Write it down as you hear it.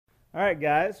All right,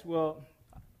 guys. Well,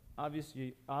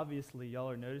 obviously, y'all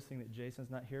are noticing that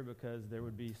Jason's not here because there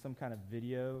would be some kind of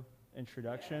video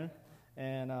introduction,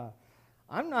 and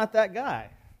I'm not that guy.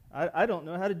 I don't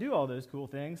know how to do all those cool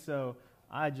things, so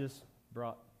I just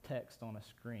brought text on a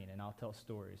screen, and I'll tell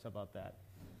stories. How about that?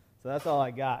 So that's all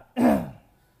I got. I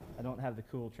don't have the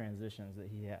cool transitions that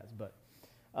he has, but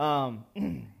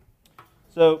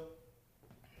so.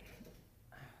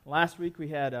 Last week we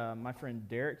had my friend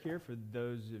Derek here, for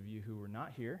those of you who were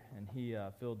not here, and he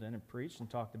filled in and preached and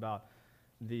talked about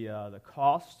the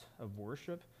cost of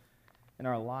worship in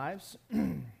our lives.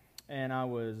 And I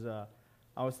was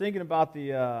thinking about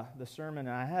the sermon,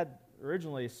 and I had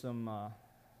originally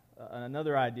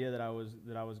another idea that I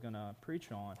was going to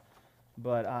preach on,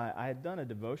 but I had done a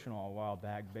devotional a while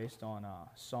back based on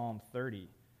Psalm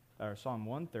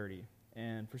 130,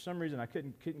 and for some reason I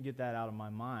couldn't get that out of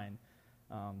my mind.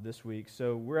 This week.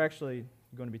 So we're actually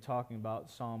going to be talking about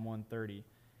Psalm 130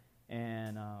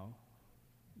 and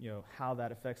how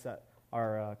that affects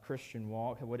our Christian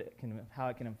walk, how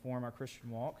it can inform our Christian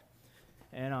walk.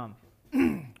 And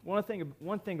one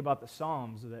thing about the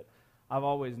Psalms that I've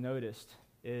always noticed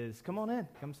is, come on in,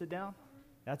 come sit down.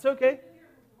 That's okay.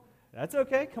 That's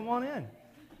okay. Come on in.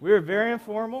 We were very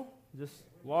informal. Just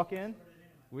walk in.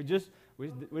 We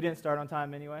didn't start on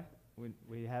time anyway.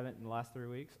 We haven't in the last 3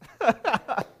 weeks.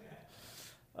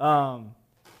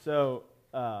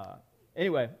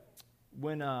 Anyway,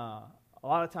 when a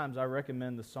lot of times I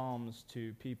recommend the Psalms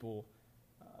to people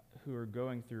who are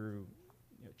going through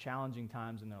challenging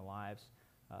times in their lives.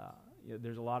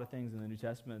 There's a lot of things in the New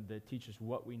Testament that teach us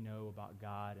what we know about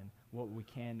God and what we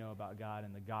can know about God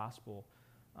in the gospel.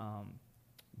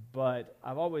 But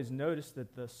I've always noticed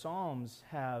that the Psalms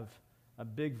have a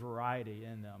big variety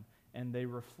in them. And they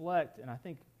reflect, and I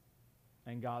think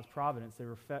in God's providence, they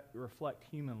reflect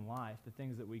human life, the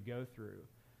things that we go through.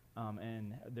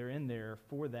 And they're in there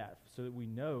for that, so that we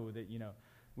know that,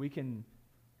 we can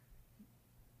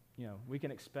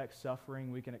expect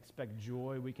suffering, we can expect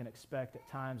joy, we can expect at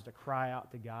times to cry out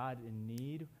to God in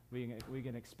need. We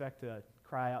can expect to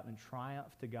cry out in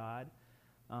triumph to God.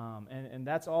 And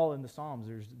that's all in the Psalms.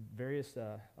 There's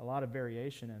a lot of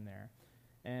variation in there.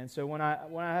 And so when I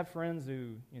have friends who,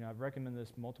 I've recommended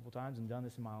this multiple times and done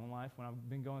this in my own life, when I've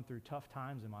been going through tough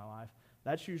times in my life,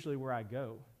 that's usually where I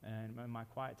go, and in my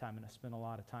quiet time, and I spend a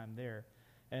lot of time there.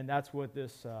 And that's what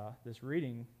this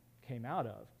reading came out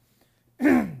of.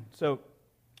 So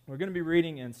we're going to be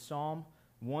reading in Psalm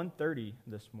 130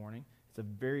 this morning. It's a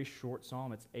very short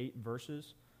psalm. It's 8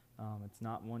 verses. It's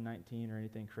not 119 or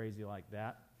anything crazy like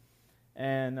that.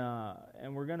 And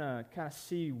we're going to kind of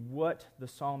see what the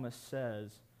psalmist says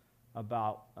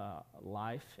about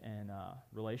life and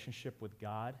relationship with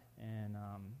God and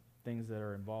things that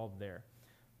are involved there.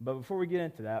 But before we get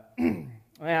into that, let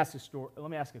me ask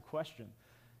a question.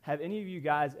 Have any of you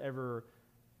guys ever,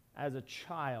 as a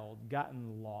child,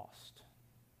 gotten lost?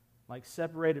 Like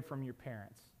separated from your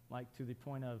parents? Like to the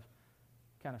point of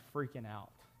kind of freaking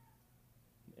out?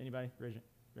 Anybody? Raise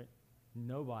your,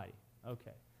 nobody.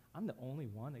 Okay. I'm the only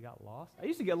one that got lost. I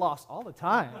used to get lost all the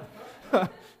time.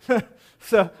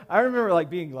 So I remember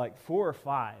being 4 or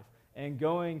 5 and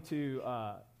going to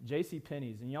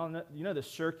JCPenney's, and y'all know the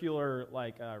circular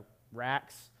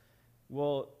racks.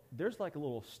 Well, there's a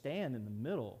little stand in the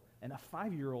middle, and a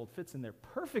 5-year-old fits in there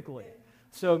perfectly.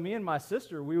 So me and my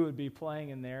sister, we would be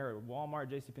playing in there. Or Walmart,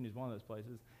 JCPenney's one of those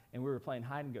places, and we were playing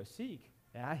hide and go seek.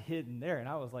 And I hid in there, and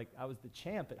I was the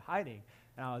champ at hiding.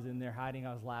 And I was in there hiding.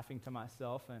 I was laughing to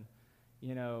myself, and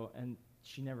and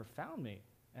she never found me.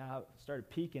 And I started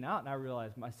peeking out, and I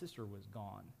realized my sister was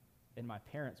gone, and my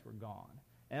parents were gone.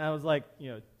 And I was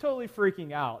totally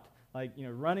freaking out,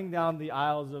 running down the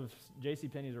aisles of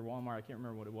JCPenney's or Walmart. I can't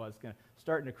remember what it was.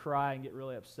 Starting to cry and get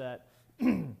really upset.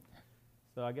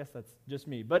 So I guess that's just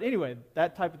me. But anyway,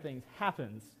 that type of thing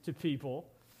happens to people.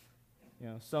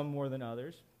 Some more than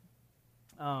others.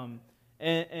 And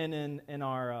in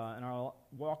our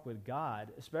walk with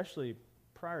God, especially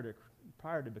prior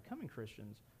to becoming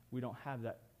Christians, we don't have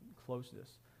that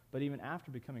closeness. But even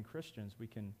after becoming Christians, we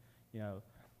can,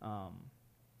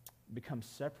 become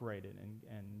separated,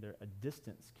 and a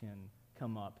distance can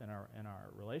come up in our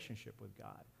relationship with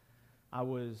God. I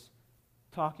was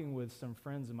talking with some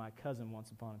friends of my cousin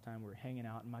once upon a time. We were hanging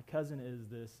out, and my cousin is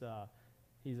this.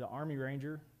 He's an Army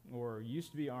Ranger, or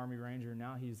used to be an Army Ranger.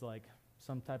 Now he's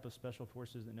some type of special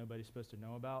forces that nobody's supposed to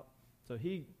know about. So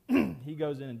he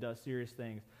goes in and does serious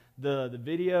things. The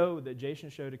video that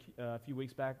Jason showed a few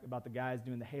weeks back about the guys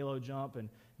doing the halo jump and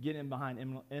getting in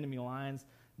behind enemy lines,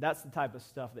 that's the type of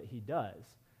stuff that he does.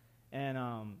 And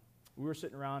we were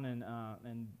sitting around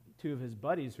and two of his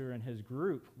buddies who were in his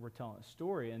group were telling a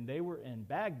story, and they were in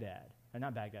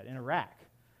in Iraq.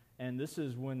 And this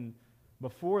is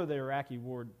before the Iraqi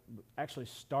war actually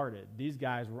started. These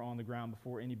guys were on the ground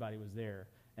before anybody was there,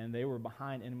 and they were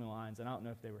behind enemy lines. And I don't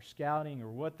know if they were scouting or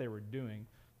what they were doing,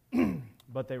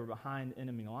 but they were behind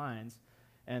enemy lines.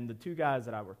 And the two guys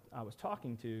that I was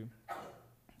talking to,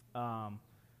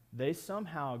 they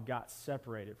somehow got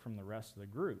separated from the rest of the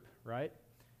group, right?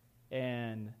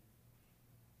 And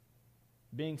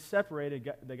being separated,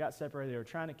 they got separated. They were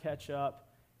trying to catch up,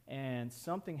 and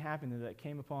something happened that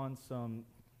came upon some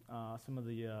of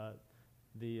the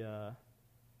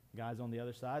guys on the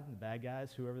other side, the bad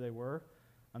guys, whoever they were.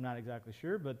 I'm not exactly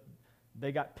sure, but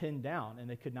they got pinned down, and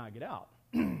they could not get out.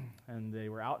 And they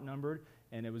were outnumbered,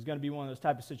 and it was going to be one of those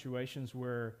type of situations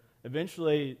where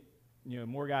eventually,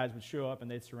 more guys would show up, and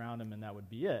they'd surround them, and that would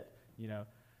be it,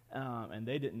 and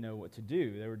they didn't know what to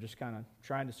do. They were just kind of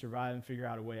trying to survive and figure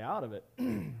out a way out of it.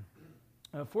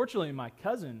 Fortunately, my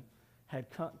cousin had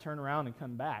turned around and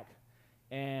come back,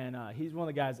 and he's one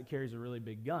of the guys that carries a really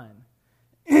big gun.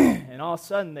 And all of a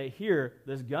sudden, they hear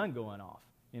this gun going off,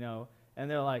 and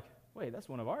they're like, wait, that's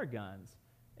one of our guns.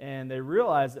 And they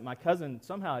realized that my cousin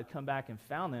somehow had come back and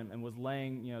found them and was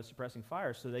laying, suppressing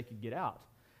fire so they could get out.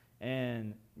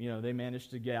 And, they managed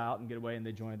to get out and get away, and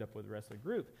they joined up with the rest of the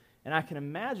group. And I can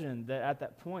imagine that at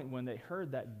that point when they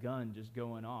heard that gun just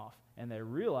going off, and they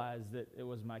realized that it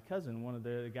was my cousin, one of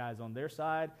the guys on their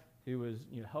side who was,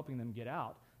 helping them get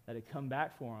out, that had come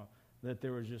back for them, that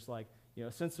there was just like,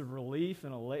 a sense of relief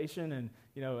and elation and,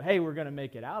 hey, we're going to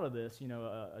make it out of this,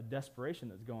 a desperation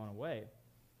that's going away.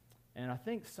 And I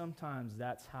think sometimes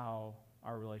that's how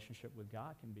our relationship with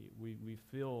God can be. We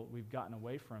feel we've gotten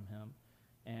away from Him,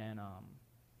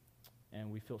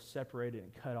 and we feel separated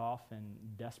and cut off and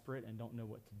desperate and don't know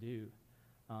what to do.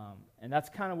 And that's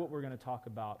kind of what we're going to talk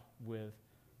about with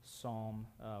Psalm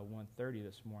 130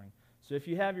 this morning. So if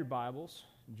you have your Bibles,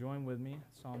 join with me,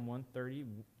 Psalm 130,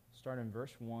 start in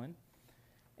verse 1.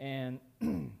 And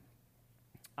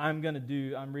I'm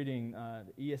reading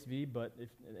the ESV, but if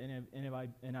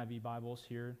NIV Bibles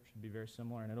here should be very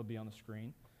similar, and it'll be on the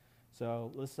screen.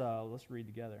 So let's read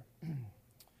together.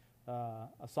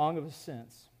 A song of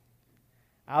ascents.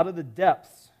 Out of the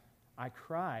depths I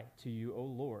cry to you, O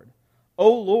Lord.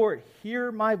 O Lord,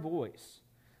 hear my voice.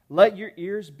 Let your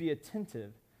ears be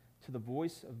attentive to the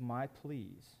voice of my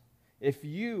pleas. If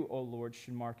you, O Lord,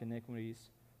 should mark iniquities,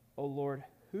 O Lord,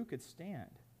 who could stand?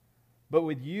 But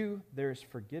with you there is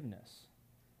forgiveness,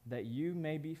 that you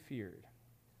may be feared.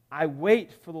 I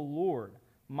wait for the Lord.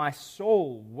 My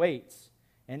soul waits,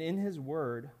 and in His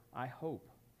word I hope.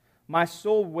 My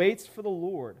soul waits for the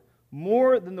Lord,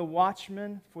 more than the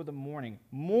watchman for the morning,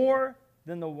 more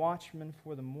than the watchman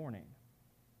for the morning.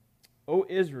 O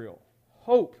Israel,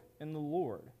 hope in the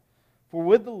Lord. For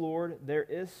with the Lord there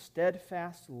is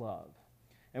steadfast love,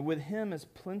 and with Him is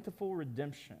plentiful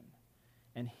redemption,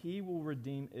 and He will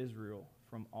redeem Israel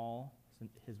from all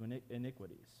his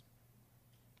iniquities.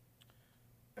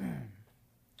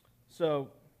 So,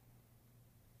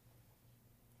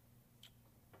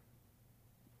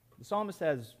 the psalmist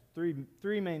has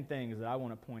three main things that I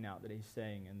want to point out that he's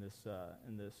saying in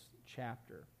this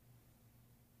chapter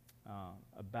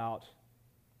about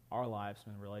our lives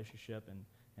and relationship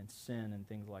and sin and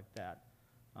things like that.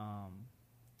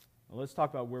 Let's talk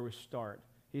about where we start.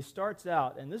 He starts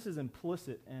out, and this is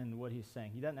implicit in what he's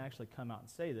saying. He doesn't actually come out and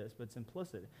say this, but it's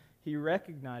implicit. He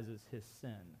recognizes his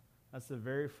sin. That's the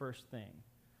very first thing.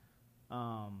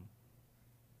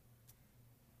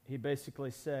 He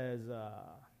basically says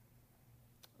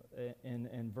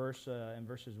in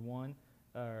verses 1,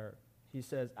 he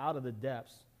says, out of the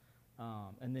depths,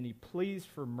 and then he pleads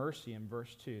for mercy in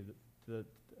verse 2.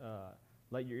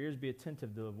 Let your ears be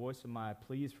attentive to the voice of my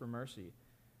pleas for mercy.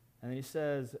 And then he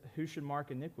says, who should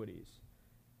mark iniquities?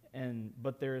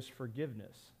 But there is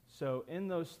forgiveness. So in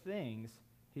those things,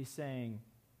 he's saying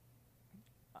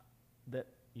that,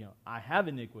 I have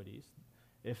iniquities.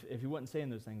 If he wasn't saying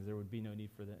those things, there would be no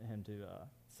need for him to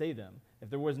say them.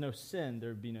 If there was no sin, there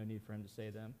would be no need for him to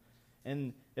say them.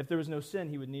 And if there was no sin,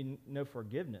 he would need no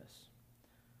forgiveness.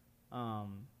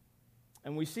 And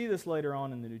we see this later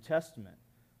on in the New Testament.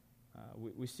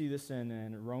 We see this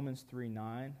in Romans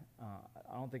 3:9.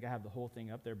 I don't think I have the whole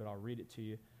thing up there, but I'll read it to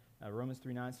you. Romans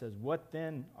 3:9 says, "What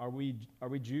then? Are we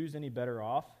Jews any better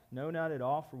off? No, not at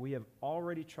all, for we have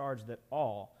already charged that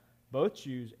all, both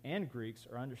Jews and Greeks,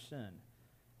 are under sin.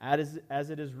 As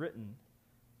it is written,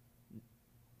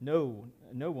 no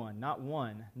one, not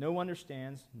one, no one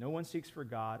understands, no one seeks for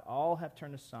God. All have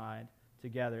turned aside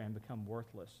together and become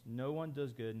worthless. No one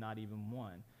does good, not even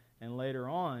one." And later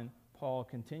on, Paul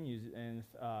continues in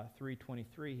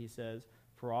 3:23. He says,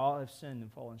 "For all have sinned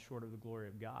and fallen short of the glory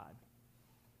of God."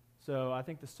 So I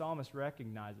think the psalmist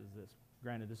recognizes this.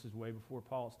 Granted, this is way before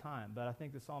Paul's time, but I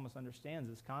think the psalmist understands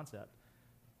this concept.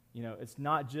 It's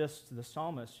not just the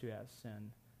psalmist who has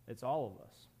sinned, it's all of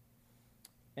us.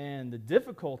 And the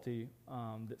difficulty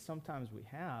that sometimes we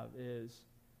have is,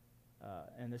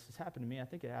 and this has happened to me, I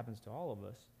think it happens to all of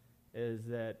us, is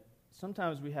that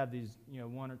sometimes we have these,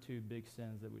 one or two big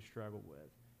sins that we struggle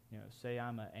with. Say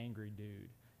I'm an angry dude,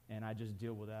 and I just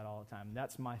deal with that all the time.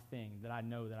 That's my thing that I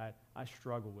know that I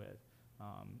struggle with.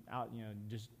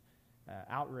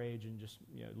 Outrage and just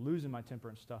losing my temper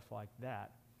and stuff like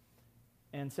that.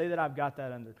 And say that I've got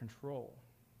that under control.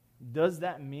 Does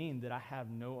that mean that I have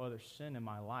no other sin in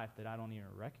my life that I don't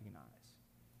even recognize?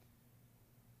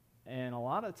 And a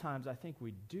lot of times I think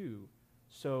we do.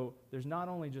 So there's not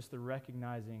only just the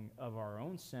recognizing of our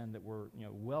own sin that we're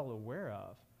well aware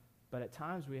of, but at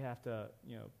times we have to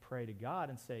pray to God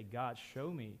and say, God,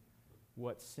 show me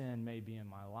what sin may be in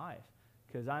my life,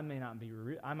 because I may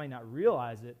not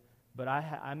realize it, but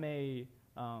I may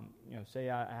say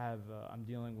I'm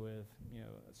dealing with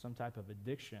some type of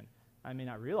addiction. I may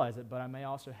not realize it, but I may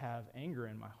also have anger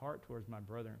in my heart towards my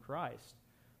brother in Christ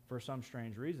for some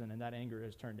strange reason, and that anger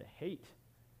has turned to hate,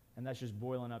 and that's just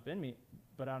boiling up in me,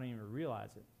 but I don't even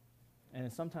realize it.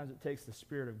 And sometimes it takes the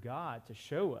Spirit of God to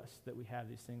show us that we have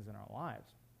these things in our lives.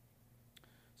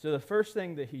 So the first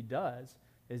thing that he does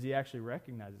is he actually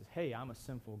recognizes, hey, I'm a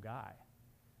sinful guy,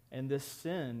 and this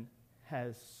sin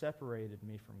has separated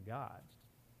me from God.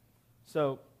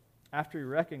 So after he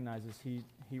recognizes, he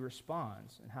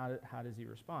responds. And how does he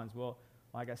respond? Well,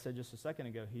 like I said just a second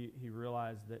ago, he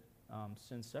realized that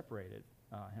sin separated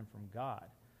him from God.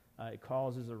 It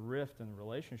causes a rift in the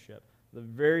relationship. The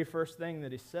very first thing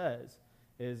that he says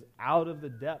is, out of the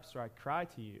depths I cry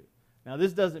to you. Now,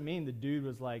 this doesn't mean the dude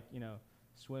was like,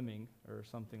 swimming or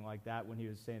something like that when he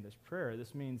was saying this prayer.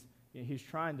 This means he's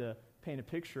trying to paint a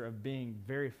picture of being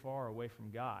very far away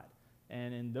from God.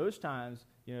 And in those times,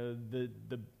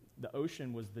 the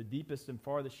ocean was the deepest and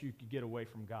farthest you could get away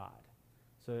from God.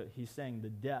 So he's saying the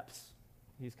depths.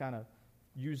 He's kind of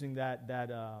using that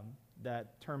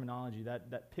terminology,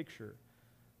 that picture.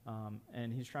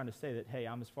 And he's trying to say that, hey,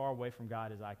 I'm as far away from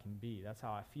God as I can be. That's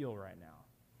how I feel right now.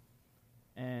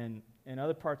 And in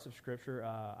other parts of Scripture,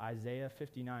 Isaiah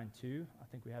 59:2, I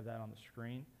think we have that on the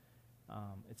screen.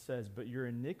 It says, "But your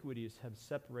iniquities have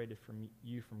separated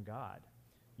you from God.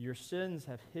 Your sins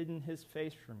have hidden his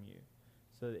face from you,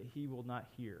 so that he will not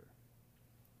hear."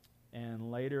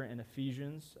 And later in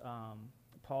Ephesians,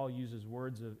 Paul uses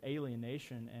words of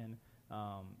alienation,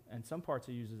 and some parts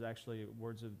he uses actually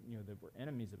words of that we're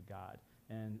enemies of God.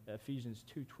 And Ephesians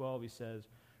 2:12, he says,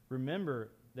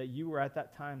 "Remember that you were at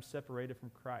that time separated from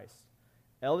Christ,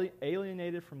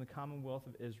 alienated from the commonwealth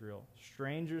of Israel,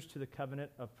 strangers to the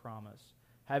covenant of promise,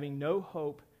 having no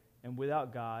hope and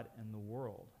without God in the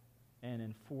world." And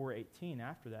in 4:18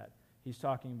 after that, he's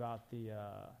talking about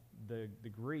the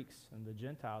Greeks and the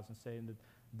Gentiles and saying that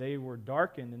they were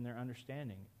darkened in their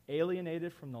understanding,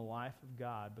 alienated from the life of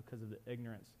God because of the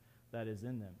ignorance that is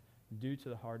in them, due to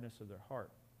the hardness of their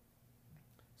heart.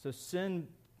 So sin,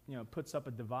 puts up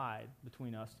a divide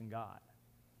between us and God.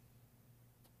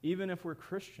 Even if we're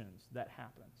Christians, that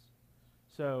happens.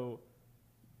 So,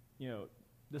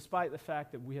 despite the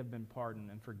fact that we have been pardoned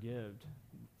and forgiven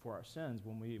for our sins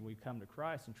when we come to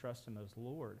Christ and trust him as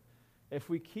Lord, if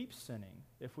we keep sinning,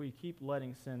 if we keep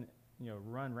letting sin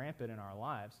run rampant in our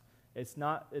lives, it's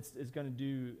going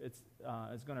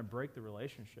to break the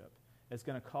relationship. It's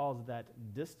going to cause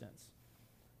that distance.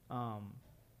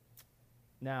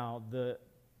 Now,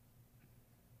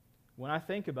 when I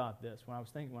think about this, when I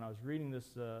was reading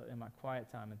this in my quiet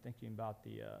time and thinking about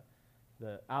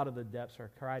the out of the depths I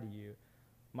cry to you,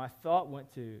 my thought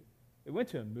went to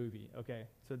a movie. Okay,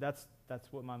 so that's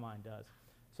what my mind does.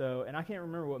 So, and I can't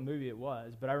remember what movie it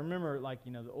was, but I remember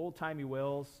the old timey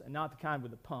wells, and not the kind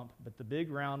with the pump, but the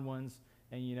big round ones,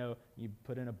 and you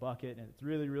put in a bucket, and it's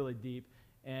really, really deep.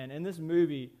 And in this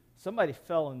movie, somebody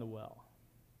fell in the well,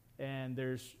 and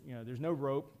there's no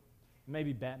rope.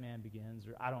 Maybe Batman Begins,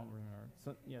 or I don't remember.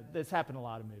 So, this happened in a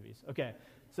lot of movies. Okay,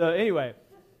 so anyway,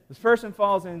 this person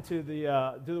falls into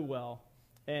the well,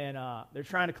 and they're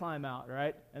trying to climb out,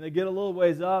 right? And they get a little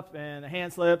ways up, and the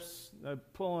hand slips, they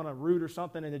pull on a root or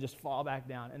something, and they just fall back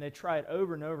down. And they try it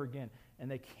over and over again, and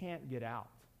they can't get out.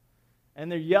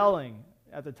 And they're yelling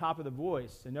at the top of the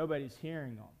voice, and nobody's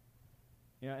hearing them.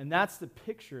 And that's the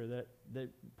picture that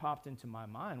popped into my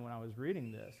mind when I was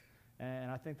reading this.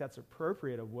 And I think that's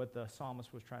appropriate of what the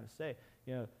psalmist was trying to say.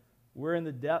 We're in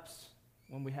the depths.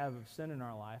 when we have sin in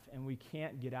our life and we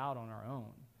can't get out on our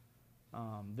own.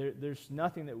 There's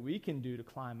nothing that we can do to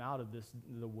climb out of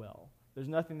the well.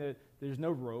 There's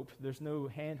no rope, there's no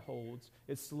handholds,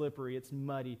 it's slippery, it's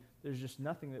muddy. There's just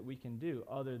nothing that we can do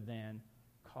other than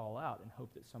call out and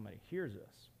hope that somebody hears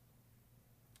us.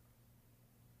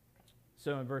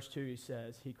 So in verse 2 he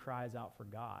says, he cries out for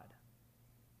God.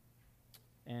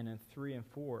 And in 3 and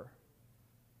 4,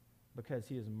 because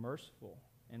he is merciful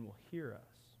and will hear us.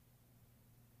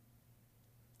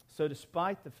 So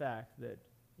despite the fact that,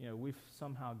 we've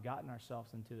somehow gotten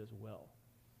ourselves into this well,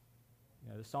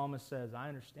 the psalmist says, I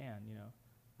understand,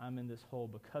 I'm in this hole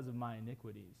because of my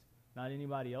iniquities. Not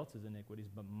anybody else's iniquities,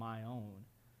 but my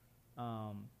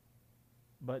own.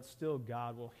 But still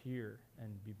God will hear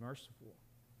and be merciful.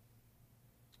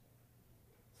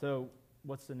 So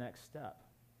what's the next step?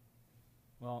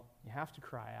 Well, you have to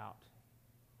cry out.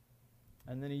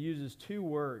 And then he uses 2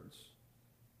 words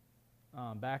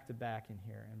back to back in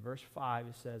here. In verse 5,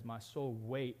 it says, my soul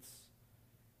waits,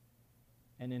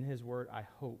 and in his word I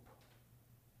hope.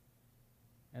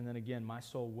 And then again, my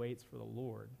soul waits for the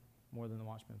Lord more than the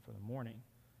watchman for the morning.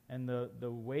 And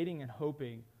the waiting and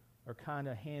hoping are kind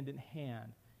of hand in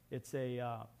hand. It's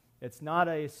not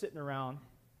a sitting around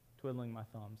twiddling my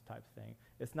thumbs type thing.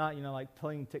 It's not, like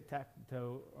playing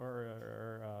tic-tac-toe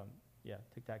or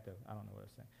tic-tac-toe. I don't know what I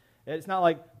was saying. It's not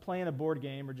like playing a board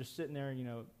game or just sitting there,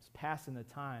 passing the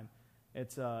time.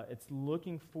 It's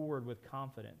looking forward with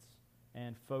confidence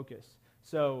and focus.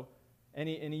 So, and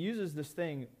he uses this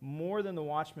thing, more than the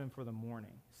watchman for the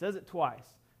morning. He says it twice.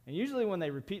 And usually when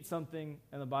they repeat something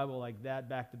in the Bible like that,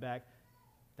 back to back,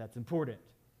 that's important.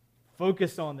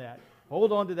 Focus on that.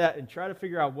 Hold on to that and try to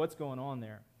figure out what's going on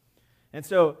there. And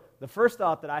so the first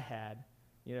thought that I had,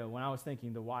 when I was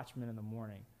thinking the watchman in the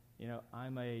morning,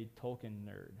 I'm a Tolkien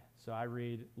nerd. So I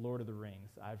read Lord of the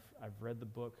Rings. I've read the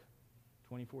book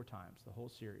 24 times, the whole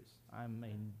series. I'm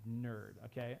a nerd,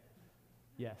 okay?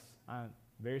 Yes, I'm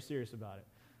very serious about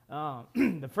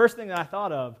it. The first thing that I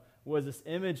thought of was this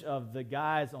image of the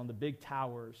guys on the big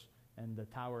towers, and the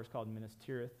tower is called Minas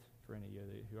Tirith, for any of you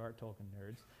who are Tolkien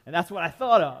nerds. And that's what I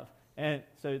thought of. And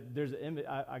so there's an image.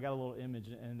 I got a little image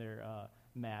in there,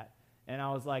 Matt. And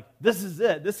I was like, this is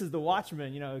it. This is the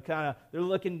watchmen. They're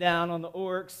looking down on the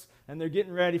orcs, and they're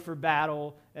getting ready for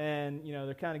battle, and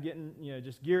they're kind of getting,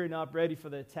 just gearing up, ready for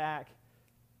the attack.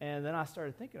 And then I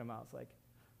started thinking about it. I was like,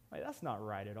 wait, that's not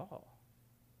right at all.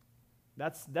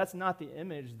 That's not the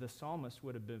image the psalmist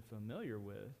would have been familiar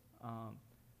with.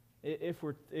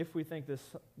 If we think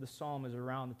the psalm is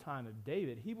around the time of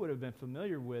David, he would have been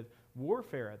familiar with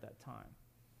warfare at that time.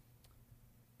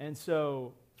 And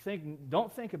so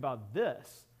don't think about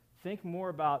this. Think more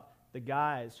about the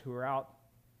guys who are out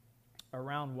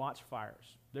around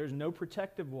watchfires. There's no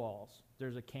protective walls.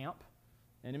 There's a camp,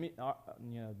 enemy,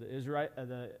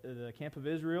 the camp of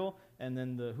Israel, and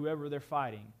then whoever they're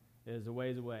fighting is a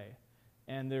ways away.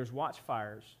 And there's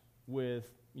watchfires with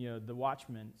the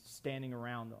watchmen standing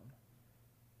around them.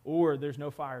 Or there's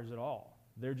no fires at all.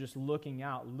 They're just looking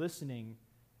out, listening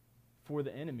for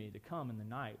the enemy to come in the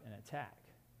night and attack.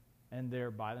 And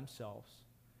they're by themselves.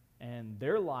 And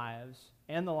their lives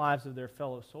and the lives of their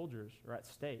fellow soldiers are at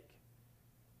stake.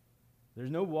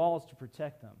 There's no walls to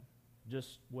protect them,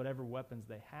 just whatever weapons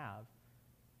they have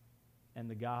and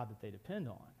the God that they depend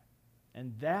on.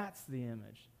 And that's the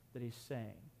image that he's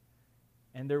saying.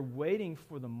 And they're waiting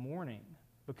for the morning,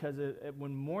 because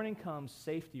when morning comes,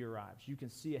 safety arrives. You can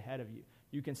see ahead of you.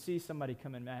 You can see somebody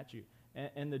coming at you.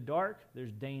 In the dark,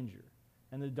 there's danger.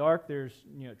 In the dark, there's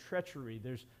treachery.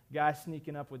 There's guys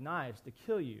sneaking up with knives to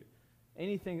kill you.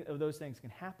 Anything of those things can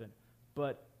happen.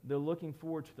 But they're looking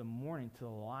forward to the morning, to the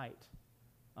light,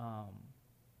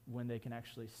 when they can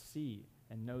actually see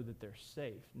and know that they're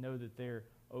safe, know that they're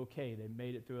okay. They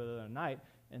made it through another night,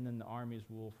 and then the armies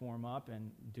will form up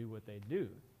and do what they do.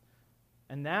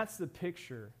 And that's the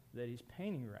picture that he's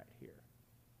painting right here.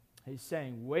 He's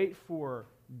saying, wait for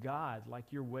God like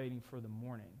you're waiting for the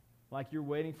morning, like you're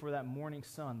waiting for that morning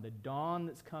sun, the dawn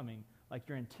that's coming, like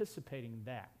you're anticipating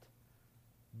that.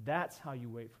 That's how you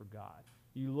wait for God.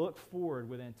 You look forward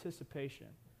with anticipation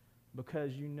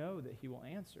because you know that he will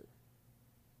answer.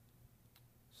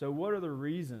 So what are the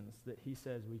reasons that he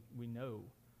says we know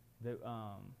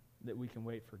that we can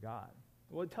wait for God?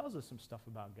 Well, it tells us some stuff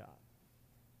about God.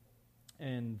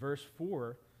 In verse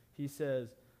 4, he says,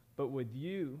 but with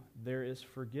you there is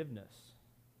forgiveness.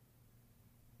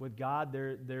 With God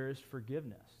there is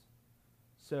forgiveness.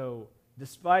 So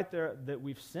despite that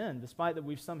we've sinned, despite that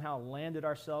we've somehow landed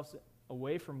ourselves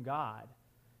away from God,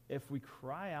 if we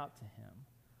cry out to him,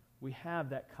 we have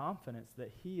that confidence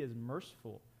that he is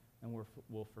merciful and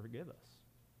will forgive us.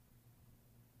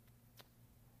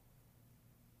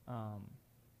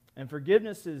 And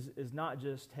forgiveness is not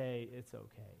just, hey, it's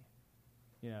okay.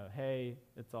 Hey,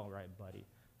 it's all right, buddy.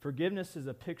 Forgiveness is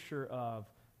a picture of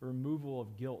removal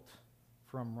of guilt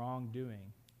from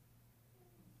wrongdoing.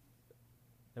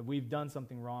 That we've done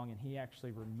something wrong, and he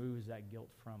actually removes that guilt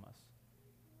from us.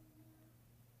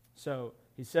 So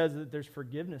he says that there's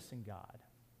forgiveness in God.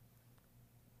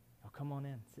 Oh, come on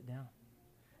in, sit down.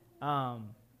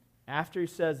 After he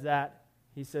says that,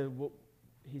 he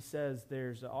says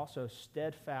there's also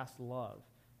steadfast love.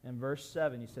 In verse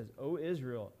 7, he says, "O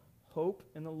Israel, hope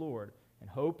in the Lord." And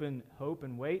hope and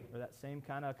wait are that same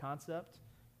kind of concept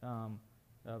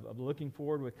of looking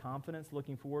forward with confidence,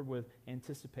 looking forward with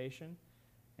anticipation.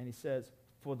 And he says,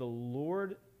 for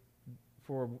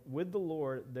with the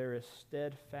Lord there is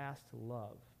steadfast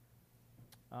love.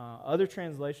 Other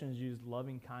translations use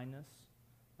loving kindness,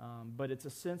 but it's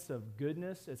a sense of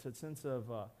goodness. It's a sense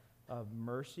of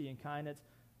mercy and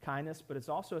kindness, but it's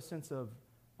also a sense of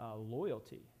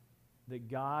loyalty, that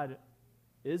God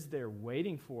is there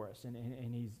waiting for us, and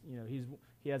he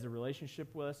has a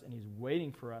relationship with us, and he's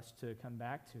waiting for us to come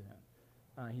back to him.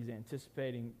 He's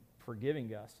anticipating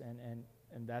forgiving us,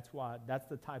 and that's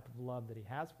the type of love that he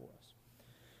has for us.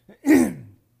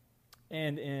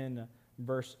 And in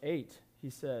verse 8, he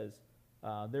says,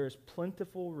 there is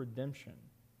plentiful redemption.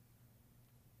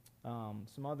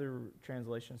 Some other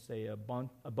translations say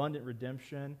abundant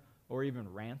redemption, or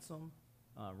even ransom.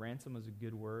 Ransom is a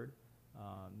good word.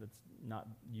 That's not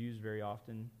used very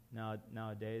often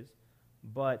nowadays.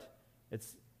 But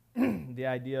it's the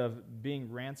idea of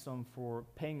being ransomed for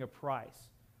paying a price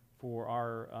for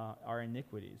our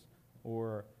iniquities,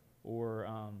 or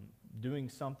doing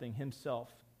something himself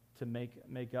to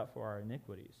make up for our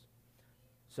iniquities.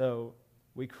 So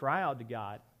we cry out to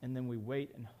God, and then we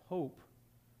wait and hope,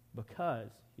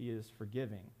 because he is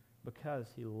forgiving,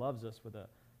 because he loves us with a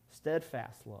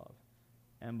steadfast love,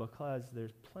 and because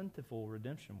there's plentiful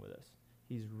redemption with us.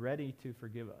 He's ready to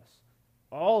forgive us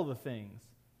all the things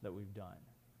that we've done.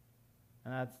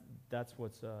 And that's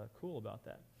what's cool about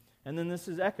that. And then this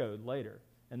is echoed later.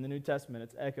 In the New Testament,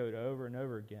 it's echoed over and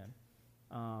over again.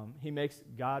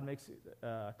 God makes it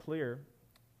clear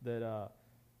that,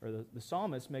 the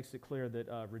psalmist makes it clear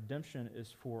that redemption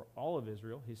is for all of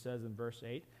Israel. He says in verse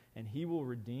 8, and he will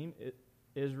redeem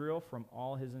Israel from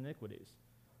all his iniquities.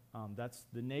 That's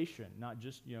the nation, not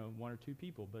just one or two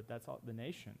people, but that's all, the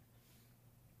nation.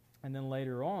 And then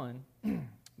later on,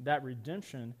 that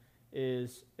redemption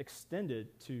is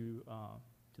extended to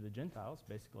the Gentiles,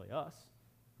 basically us.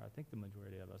 I think the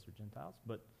majority of us are Gentiles,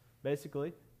 but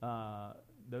basically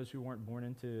those who weren't born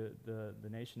into the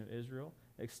nation of Israel,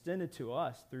 extended to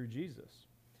us through Jesus.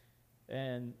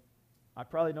 And I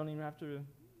probably don't even have to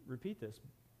repeat this.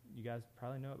 You guys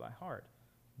probably know it by heart.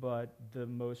 But the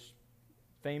most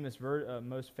famous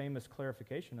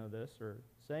clarification of this, or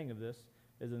saying of this,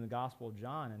 is in the Gospel of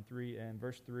John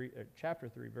chapter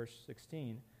 3, verse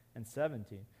 16 and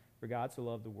 17. For God so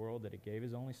loved the world that he gave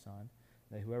his only Son,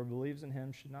 that whoever believes in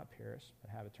him should not perish,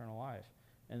 but have eternal life.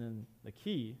 And then the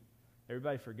key,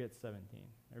 everybody forgets 17.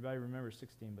 Everybody remembers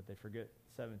 16, but they forget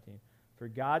 17. For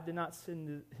God did not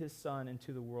send his Son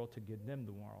into the world to condemn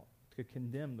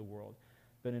the world,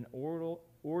 but in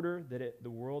order that the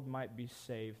world might be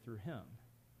saved through him.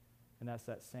 And that's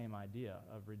that same idea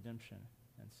of redemption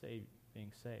and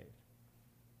being saved.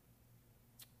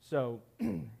 So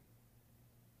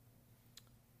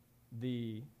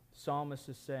the psalmist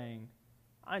is saying,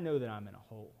 I know that I'm in a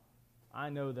hole. I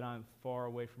know that I'm far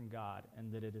away from God,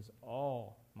 and that it is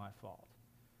all my fault.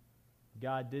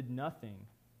 God did nothing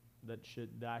that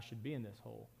I should be in this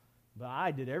hole, but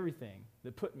I did everything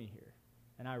that put me here,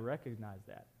 and I recognize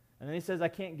that. And then he says, I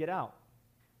can't get out.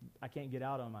 I can't get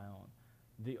out on my own.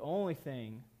 The only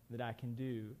thing that I can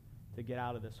do to get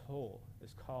out of this hole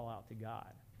is call out to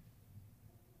God.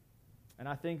 And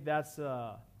I think that's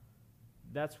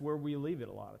where we leave it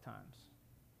a lot of times.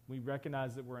 We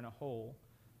recognize that we're in a hole,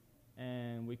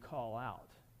 and we call out.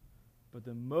 But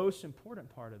the most important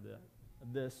part of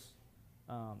this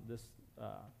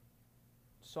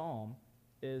psalm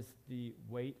is the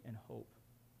wait and hope,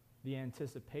 the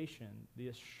anticipation, the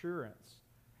assurance.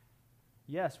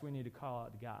 Yes, we need to call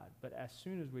out to God, but as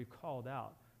soon as we've called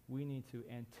out, we need to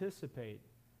anticipate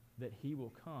that he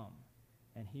will come,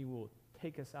 and he will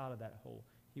take us out of that hole.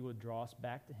 He will draw us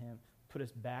back to him, put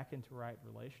us back into right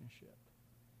relationship.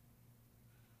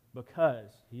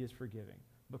 Because he is forgiving,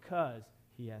 because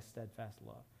he has steadfast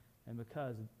love, and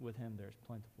because with him there's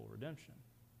plentiful redemption.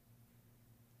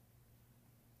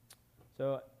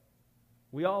 So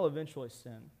we all eventually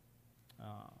sin.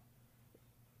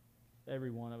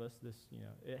 Every one of us.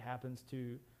 It happens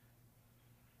to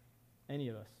any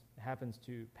of us happens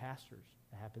to pastors.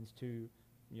 It happens to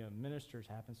ministers.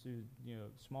 Happens to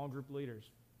small group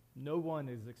leaders. No one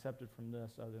is accepted from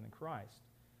this other than Christ.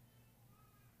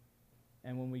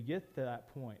 And when we get to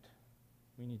that point,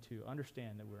 we need to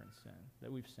understand that we're in sin,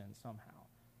 that we've sinned somehow,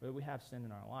 that we have sin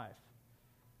in our life.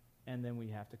 And then we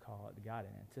have to call out to God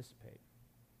and anticipate.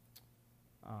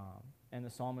 And the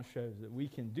psalmist shows that we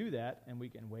can do that, and we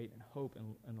can wait and hope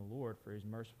in the Lord, for He's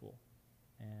merciful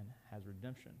and has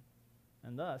redemption.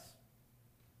 And thus,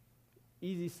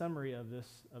 easy summary of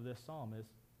this psalm is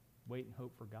wait and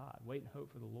hope for God. Wait and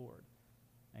hope for the Lord,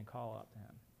 and call out to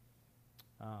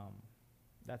Him.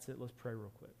 That's it. Let's pray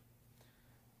real quick.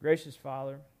 Gracious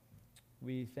Father,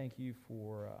 we thank You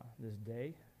for this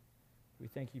day. We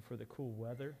thank You for the cool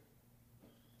weather.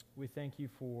 We thank You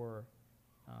for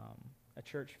a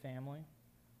church family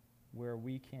where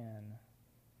we can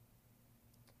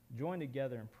join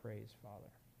together in praise, Father.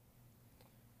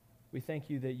 We thank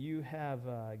You that You have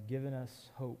given us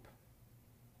hope.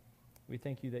 We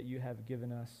thank You that You have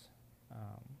given us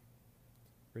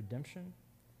redemption,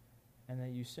 and that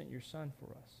You sent Your Son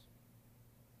for us.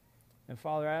 And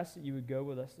Father, I ask that You would go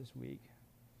with us this week.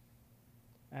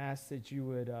 I ask that You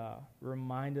would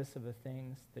remind us of the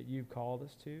things that You've called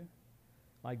us to.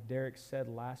 Like Derek said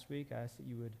last week, I ask that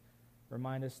You would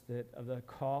remind us of the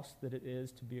cost that it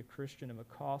is to be a Christian, of the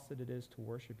cost that it is to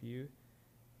worship You.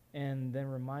 And then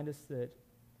remind us that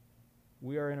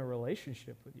we are in a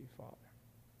relationship with You, Father,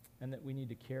 and that we need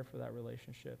to care for that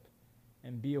relationship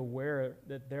and be aware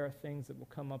that there are things that will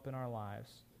come up in our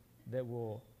lives that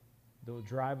will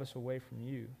drive us away from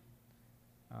You,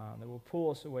 that will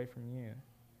pull us away from You,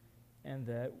 and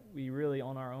that we really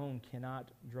on our own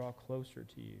cannot draw closer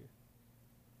to You.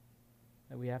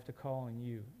 That we have to call on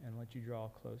You and let You draw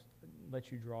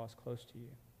us close to You.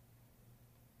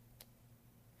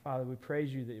 Father, we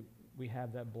praise You that we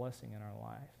have that blessing in our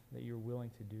life, that You're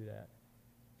willing to do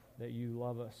that You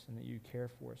love us and that You care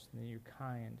for us and that You're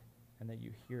kind and that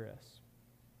You hear us.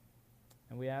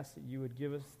 And we ask that You would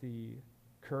give us the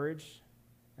courage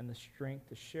and the strength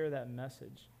to share that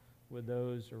message with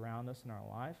those around us in our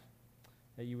life,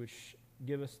 that You would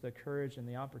give us the courage and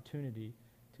the opportunity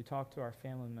to talk to our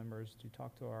family members, to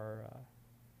talk to our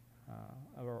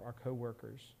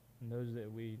co-workers and those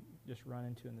that we just run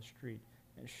into in the street,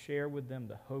 and share with them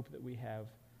the hope that we have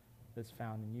that's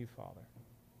found in You, Father.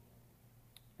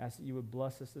 Ask that You would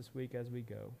bless us this week as we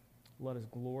go. Let us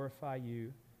glorify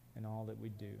You in all that we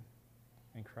do.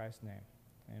 In Christ's name,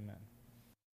 amen.